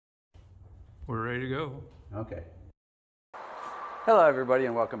We're ready to go. Okay. Hello everybody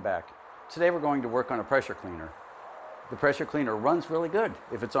and welcome back. Today we're going to work on a pressure cleaner. The pressure cleaner runs really good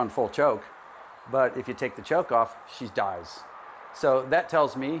if it's on full choke, but if you take the choke off, she dies. So that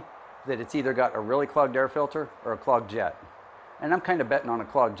tells me that it's either got a really clogged air filter or a clogged jet. And I'm kind of betting on a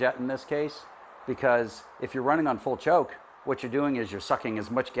clogged jet in this case, because if you're running on full choke, what you're doing is you're sucking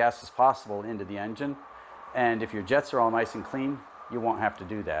as much gas as possible into the engine. And if your jets are all nice and clean, you won't have to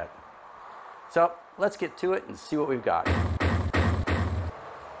do that. So let's get to it and see what we've got.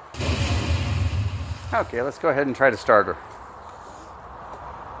 Okay, let's go ahead and try to start her.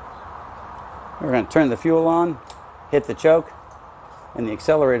 We're going to turn the fuel on, hit the choke, and the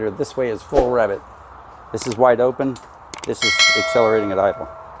accelerator this way is full rev it. This is wide open. This is accelerating at idle.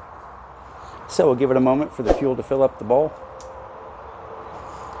 So we'll give it a moment for the fuel to fill up the bowl.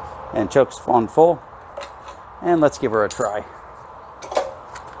 And choke's on full. And let's give her a try.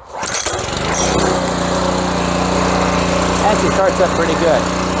 And she starts up pretty good.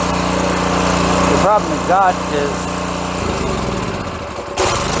 The problem we've got is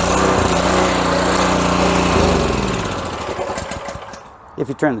if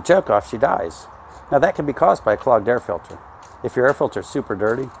you turn the choke off, she dies. Now that can be caused by a clogged air filter. If your air filter is super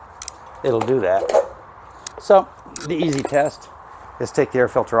dirty, it'll do that. So the easy test is take the air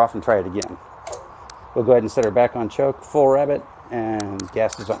filter off and try it again. We'll go ahead and set her back on choke, full rev it, and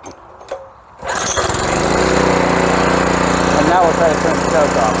gas is on. And now we'll try to turn the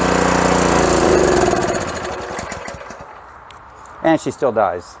choke off. And she still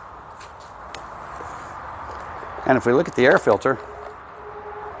dies. And if we look at the air filter,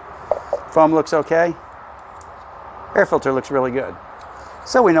 foam looks okay. Air filter looks really good.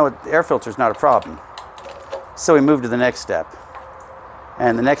 So we know the air filter is not a problem. So we move to the next step.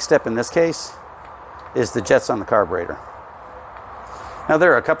 And the next step in this case is the jets on the carburetor. Now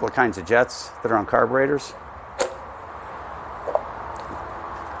there are a couple of kinds of jets that are on carburetors.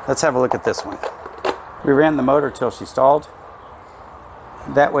 Let's have a look at this one. We ran the motor till she stalled.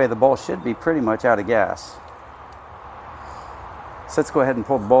 That way the bowl should be pretty much out of gas. So let's go ahead and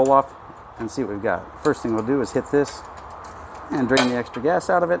pull the bowl off and see what we've got. First thing we'll do is hit this and drain the extra gas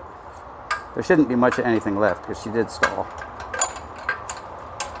out of it. There shouldn't be much of anything left because she did stall.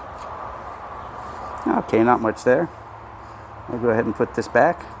 Okay, not much there. We'll go ahead and put this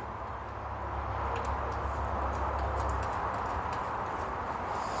back.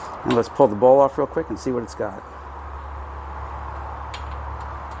 And let's pull the bowl off real quick and see what it's got.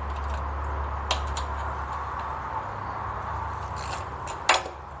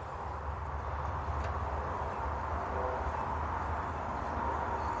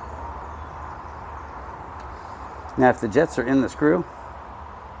 Now if the jets are in the screw,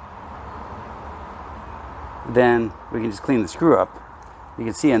 then we can just clean the screw up. You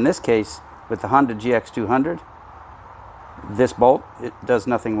can see in this case with the Honda GX200, this bolt, it does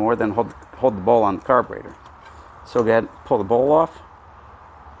nothing more than hold the bowl on the carburetor. So go ahead and pull the bowl off.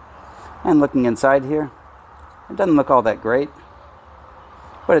 And looking inside here, it doesn't look all that great,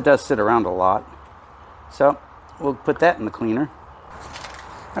 but it does sit around a lot. So we'll put that in the cleaner.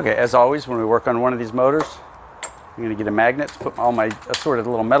 Okay, as always, when we work on one of these motors, I'm going to get a magnet to put all my assorted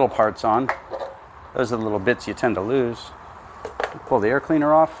little metal parts on. Those are the little bits you tend to lose. Pull the air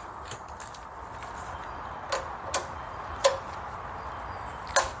cleaner off.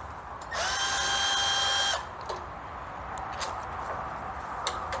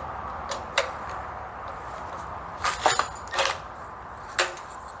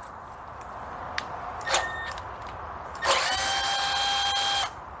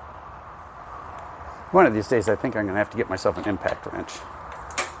 One of these days I think I'm going to have to get myself an impact wrench.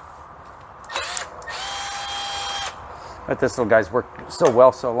 But this little guy's worked so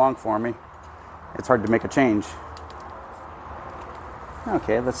well so long for me, it's hard to make a change.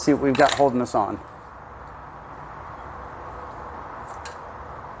 Okay, let's see what we've got holding us on.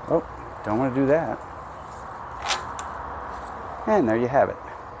 Oh, don't want to do that. And there you have it.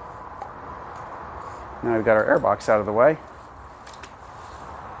 Now we've got our air box out of the way.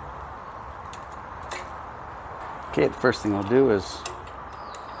 Okay, the first thing we'll do is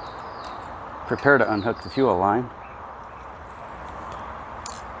prepare to unhook the fuel line.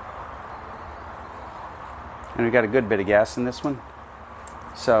 And we've got a good bit of gas in this one,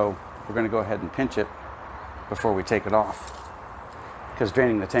 so we're going to go ahead and pinch it before we take it off, because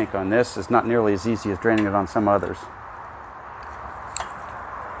draining the tank on this is not nearly as easy as draining it on some others.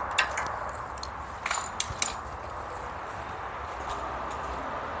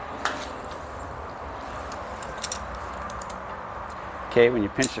 Okay, when you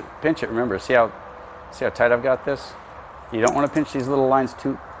pinch it, remember, see how tight I've got this? You don't want to pinch these little lines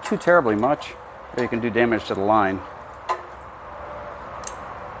too too terribly much, or you can do damage to the line.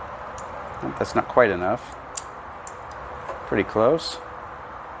 Oh, that's not quite enough. Pretty close.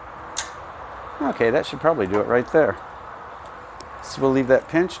 Okay, that should probably do it right there. So we'll leave that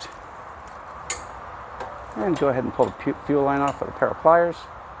pinched. And go ahead and pull the fuel line off with a pair of pliers.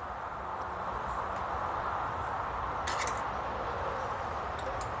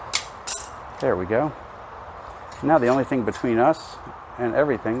 There we go. Now the only thing between us and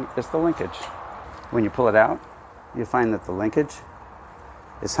everything is the linkage. When you pull it out, you find that the linkage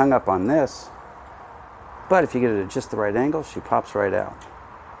is hung up on this, but if you get it at just the right angle, she pops right out.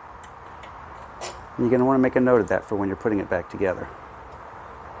 And you're going to want to make a note of that for when you're putting it back together.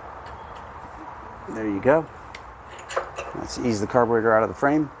 There you go. Let's ease the carburetor out of the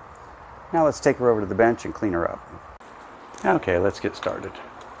frame. Now let's take her over to the bench and clean her up. Okay, let's get started.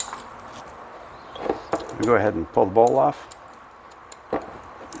 We'll go ahead and pull the bowl off,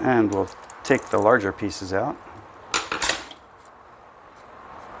 and we'll take the larger pieces out.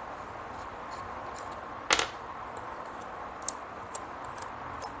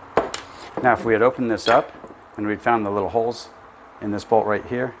 Now if we had opened this up and we'd found the little holes in this bolt right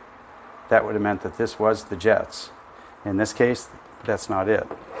here, that would have meant that this was the jets. In this case, that's not it.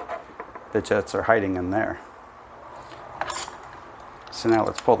 The jets are hiding in there. So now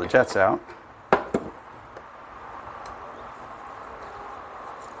let's pull the jets out.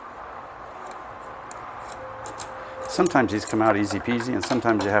 Sometimes these come out easy peasy, and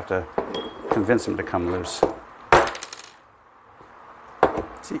sometimes you have to convince them to come loose.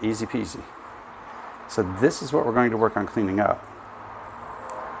 See, easy peasy. So this is what we're going to work on cleaning up.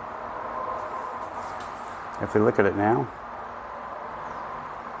 If we look at it now,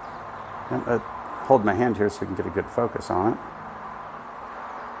 hold my hand here so we can get a good focus on it.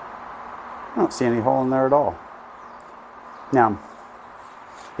 I don't see any hole in there at all. Now,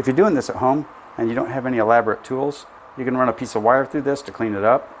 if you're doing this at home and you don't have any elaborate tools, you can run a piece of wire through this to clean it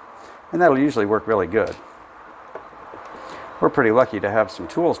up, and that'll usually work really good. We're pretty lucky to have some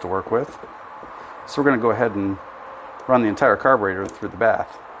tools to work with, so we're going to go ahead and run the entire carburetor through the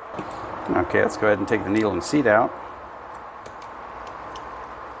bath. Okay, let's go ahead and take the needle and seat out.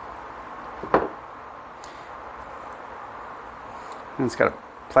 And it's got a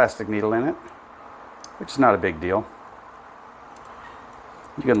plastic needle in it, which is not a big deal.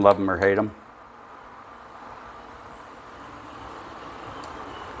 You can love them or hate them.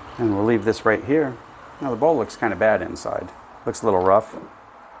 And we'll leave this right here. Now the bowl looks kind of bad inside. Looks a little rough.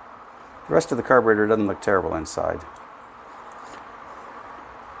 The rest of the carburetor doesn't look terrible inside.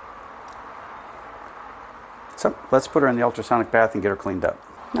 So let's put her in the ultrasonic bath and get her cleaned up.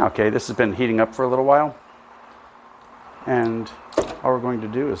 Okay, this has been heating up for a little while. And all we're going to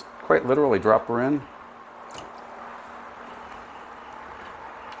do is quite literally drop her in.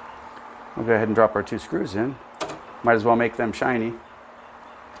 We'll go ahead and drop our 2 screws in. Might as well make them shiny.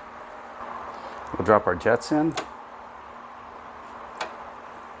 We'll drop our jets in.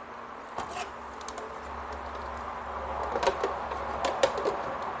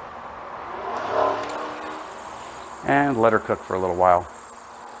 And let her cook for a little while.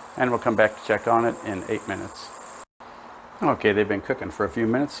 And we'll come back to check on it in 8 minutes. Okay, they've been cooking for a few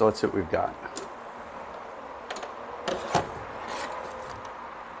minutes, so let's see what we've got.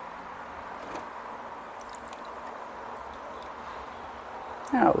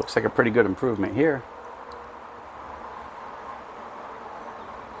 Now it looks like a pretty good improvement here.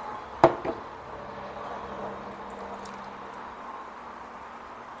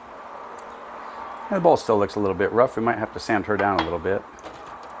 The bowl still looks a little bit rough. We might have to sand her down a little bit.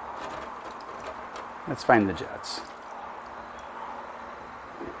 Let's find the jets.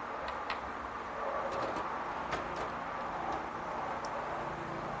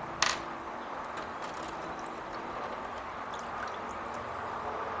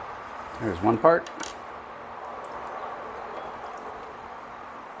 There's one part.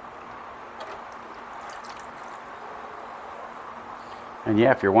 And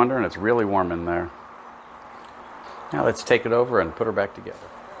yeah, if you're wondering, it's really warm in there. Now let's take it over and put her back together.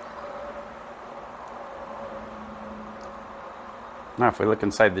 Now if we look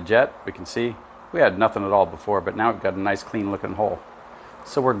inside the jet, we can see we had nothing at all before, but now we've got a nice clean looking hole.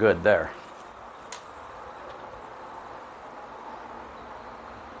 So we're good there.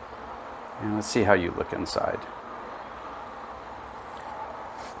 And let's see how you look inside.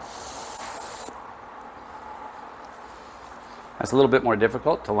 It's a little bit more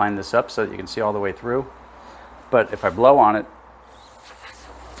difficult to line this up so that you can see all the way through. But if I blow on it,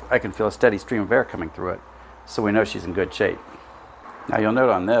 I can feel a steady stream of air coming through it. So we know she's in good shape. Now you'll note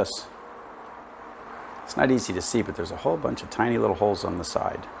on this, it's not easy to see, but there's a whole bunch of tiny little holes on the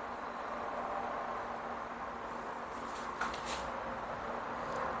side.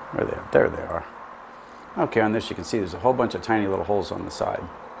 There they are. Okay, on this you can see there's a whole bunch of tiny little holes on the side.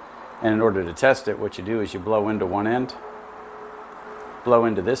 And in order to test it, what you do is you blow into one end, blow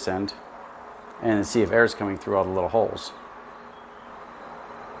into this end, and see if air is coming through all the little holes.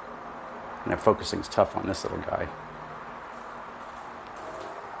 And that focusing is tough on this little guy.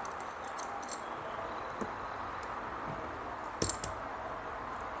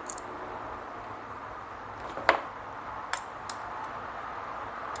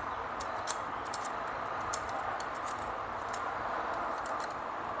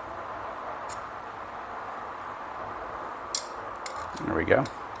 There we go.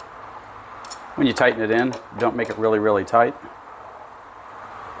 When you tighten it in, don't make it really, really tight.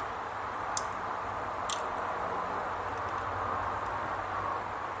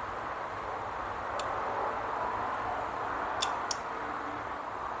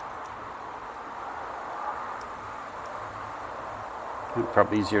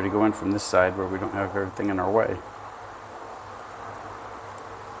 Probably easier to go in from this side where we don't have everything in our way.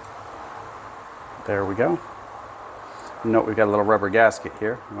 There we go. Note we've got a little rubber gasket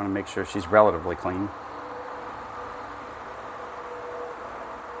here. We want to make sure she's relatively clean.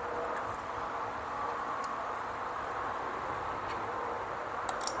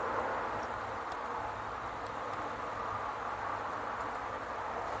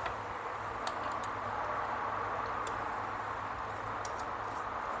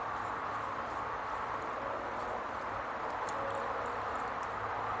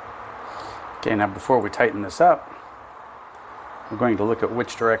 Okay, now before we tighten this up, we're going to look at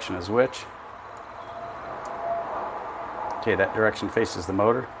which direction is which. Okay, that direction faces the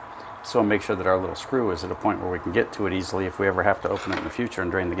motor. So we'll make sure that our little screw is at a point where we can get to it easily if we ever have to open it in the future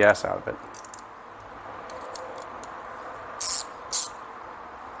and drain the gas out of it.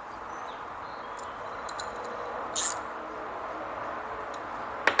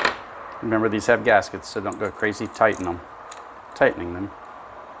 Remember, these have gaskets, so don't go crazy tightening them.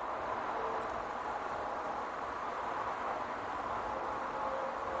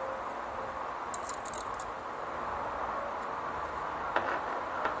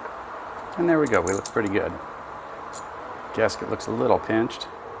 And there we go, we look pretty good. Gasket looks a little pinched.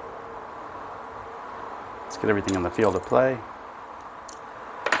 Let's get everything in the field of play.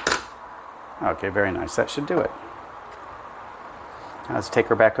 Okay, very nice, that should do it. Now let's take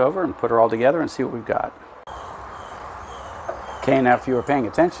her back over and put her all together and see what we've got. Okay, now if you were paying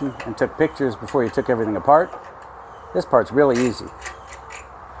attention and took pictures before you took everything apart, this part's really easy.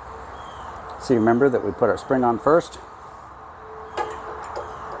 So you remember that we put our spring on first.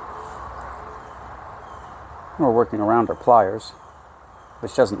 We're working around our pliers,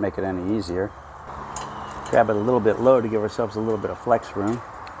 which doesn't make it any easier. Grab it a little bit low to give ourselves a little bit of flex room.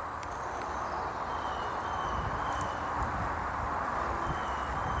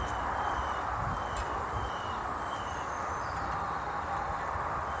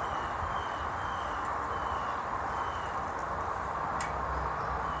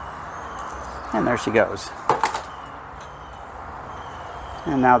 And there she goes.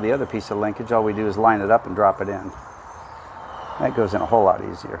 And now the other piece of linkage, all we do is line it up and drop it in. That goes in a whole lot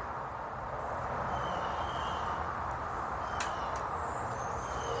easier.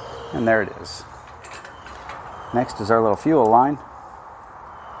 And there it is. Next is our little fuel line,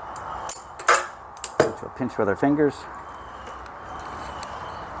 which we'll pinch with our fingers.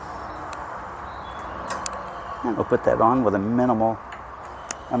 And we'll put that on with a minimal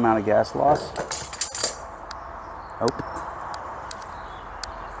amount of gas loss. Oh.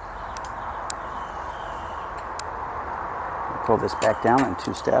 Pull this back down in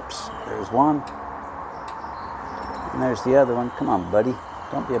 2 steps. There's one. And there's the other one. Come on, buddy.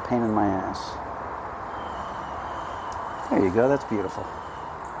 Don't be a pain in my ass. There you go. That's beautiful.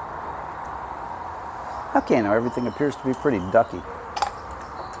 Okay, now everything appears to be pretty ducky.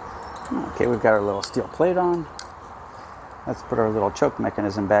 Okay, we've got our little steel plate on. Let's put our little choke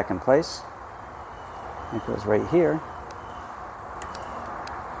mechanism back in place. It goes right here.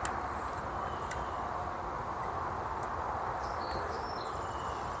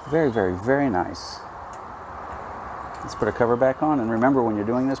 Very, very, very nice. Let's put a cover back on, and remember when you're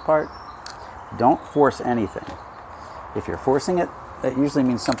doing this part, don't force anything. If you're forcing it, that usually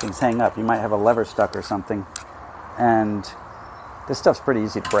means something's hanging up. You might have a lever stuck or something, and this stuff's pretty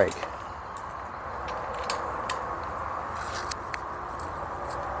easy to break.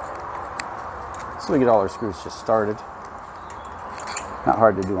 So we get all our screws just started. Not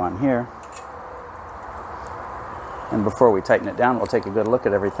hard to do on here. And before we tighten it down, we'll take a good look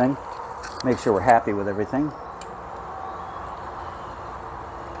at everything. Make sure we're happy with everything.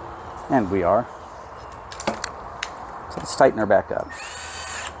 And we are. So let's tighten her back up.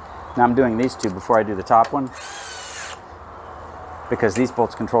 Now I'm doing these two before I do the top one, because these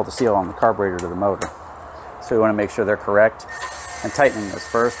bolts control the seal on the carburetor to the motor. So we want to make sure they're correct, and tightening those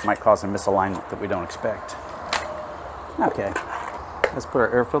first might cause a misalignment that we don't expect. Okay, let's put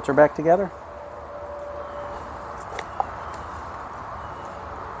our air filter back together.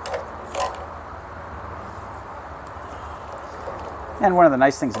 And one of the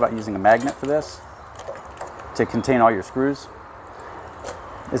nice things about using a magnet for this, to contain all your screws,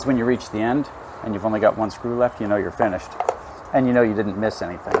 is when you reach the end and you've only got one screw left, you know you're finished. And you know you didn't miss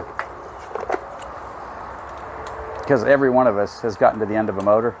anything. Because every one of us has gotten to the end of a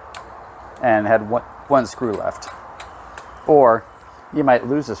motor and had one screw left. Or you might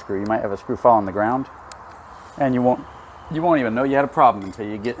lose a screw. You might have a screw fall on the ground, and you won't even know you had a problem until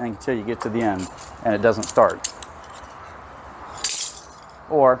you get to the end and it doesn't start.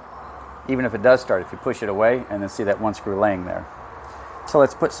 Or even if it does start, if you push it away and then see that one screw laying there. So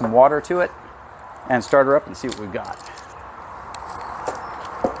let's put some water to it and start her up and see what we've got.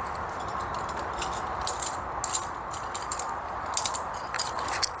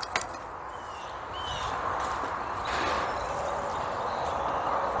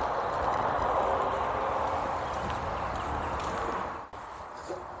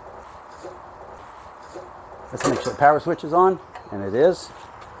 Let's make sure the power switch is on, and it is.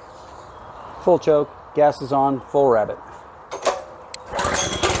 Full choke, gas is on, full rabbit.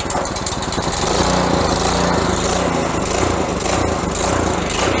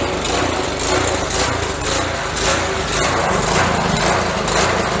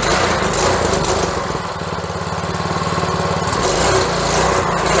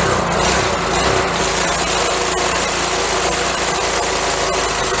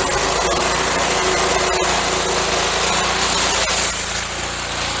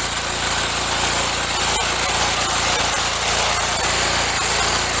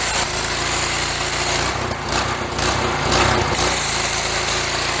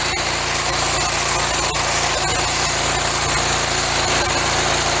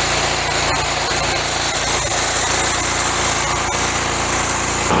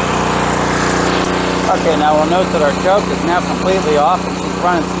 Okay, now we'll note that our choke is now completely off and she's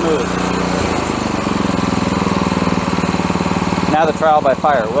running smooth. Now the trial by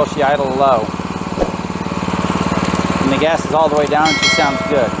fire. Will she idle low? And the gas is all the way down and she sounds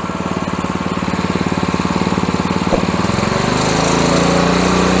good.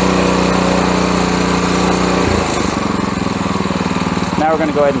 Now we're going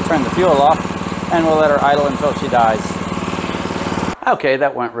to go ahead and turn the fuel off, and we'll let her idle until she dies. Okay,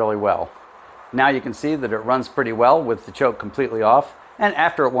 that went really well. Now you can see that it runs pretty well with the choke completely off, and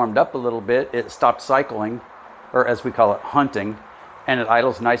after it warmed up a little bit, it stopped cycling, or as we call it, hunting, and it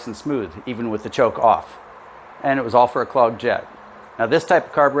idles nice and smooth, even with the choke off. And it was all for a clogged jet. Now this type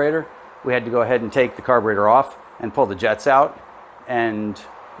of carburetor, we had to go ahead and take the carburetor off and pull the jets out and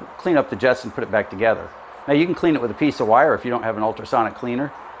clean up the jets and put it back together. Now you can clean it with a piece of wire if you don't have an ultrasonic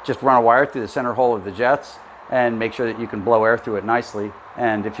cleaner. Just run a wire through the center hole of the jets and make sure that you can blow air through it nicely.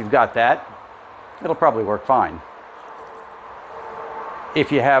 And if you've got that, it'll probably work fine.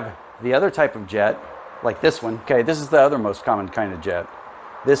 If you have the other type of jet, like this one, okay, this is the other most common kind of jet.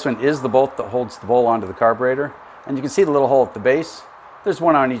 This one is the bolt that holds the bowl onto the carburetor. And you can see the little hole at the base. There's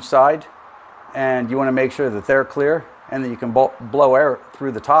one on each side. And you want to make sure that they're clear and that you can blow air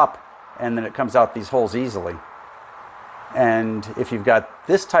through the top, and then it comes out these holes easily. And if you've got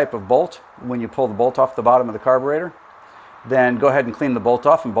this type of bolt, when you pull the bolt off the bottom of the carburetor, then go ahead and clean the bolt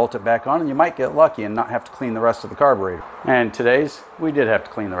off and bolt it back on, and you might get lucky and not have to clean the rest of the carburetor. And today's, we did have to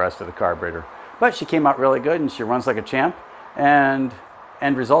clean the rest of the carburetor. But she came out really good and she runs like a champ, and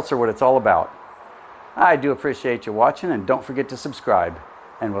end results are what it's all about. I do appreciate you watching, and don't forget to subscribe,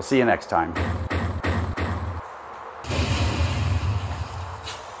 and we'll see you next time.